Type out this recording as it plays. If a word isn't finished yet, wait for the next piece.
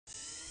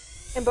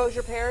In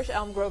Bossier Parish,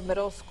 Elm Grove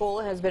Middle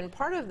School has been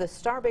part of the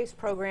Starbase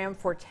program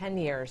for 10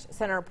 years.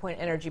 Centerpoint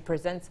Energy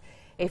presents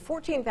a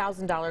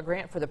 $14,000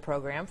 grant for the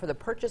program for the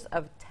purchase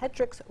of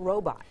Tetrix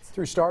robots.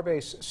 Through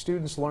Starbase,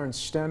 students learn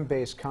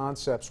STEM-based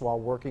concepts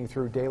while working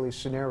through daily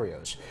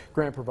scenarios.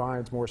 Grant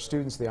provides more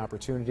students the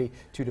opportunity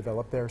to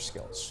develop their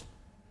skills.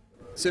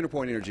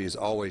 Centerpoint Energy is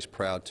always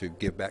proud to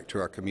give back to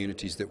our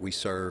communities that we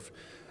serve.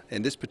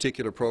 And this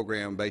particular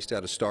program based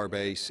out of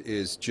Starbase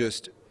is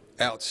just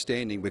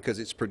outstanding because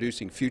it's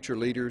producing future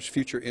leaders,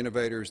 future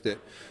innovators that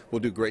will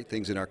do great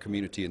things in our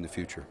community in the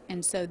future.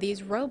 And so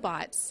these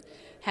robots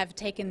have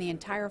taken the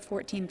entire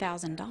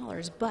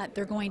 $14,000, but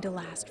they're going to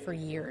last for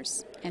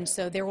years. And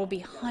so there will be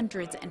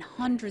hundreds and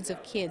hundreds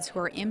of kids who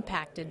are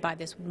impacted by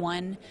this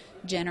one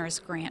generous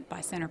grant by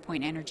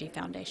Centerpoint Energy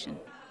Foundation.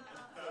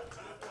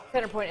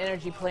 Centerpoint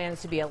Energy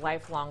plans to be a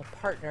lifelong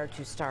partner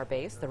to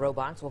Starbase. The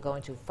robots will go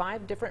into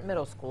 5 different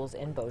middle schools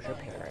in Bossier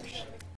Parish.